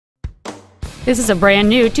This is a brand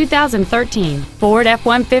new 2013 Ford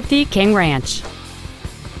F-150 King Ranch.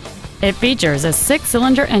 It features a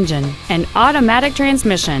 6-cylinder engine, an automatic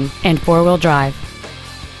transmission, and 4-wheel drive.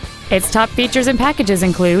 Its top features and packages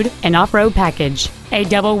include an off-road package, a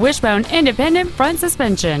double wishbone independent front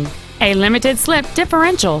suspension, a limited slip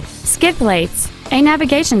differential, skid plates, a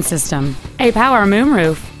navigation system, a power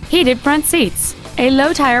moonroof, heated front seats, a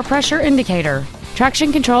low tire pressure indicator,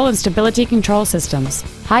 traction control and stability control systems,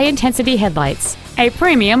 high-intensity headlights, a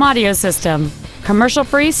premium audio system,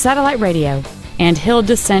 commercial-free satellite radio, and hill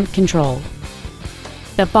descent control.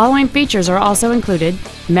 The following features are also included: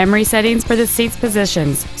 memory settings for the seat's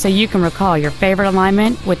positions so you can recall your favorite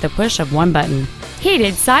alignment with the push of one button,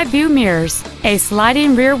 heated side view mirrors, a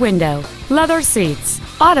sliding rear window, leather seats,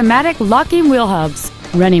 automatic locking wheel hubs,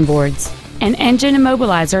 running boards, an engine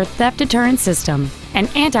immobilizer theft deterrent system, an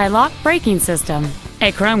anti-lock braking system,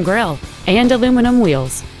 a chrome grille, and aluminum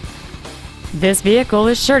wheels. This vehicle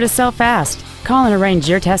is sure to sell fast. Call and arrange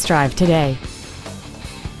your test drive today.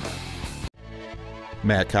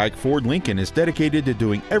 Matt Haik Ford Lincoln is dedicated to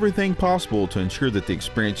doing everything possible to ensure that the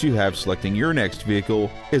experience you have selecting your next vehicle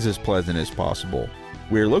is as pleasant as possible.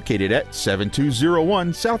 We're located at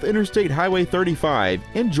 7201 South Interstate Highway 35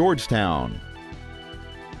 in Georgetown.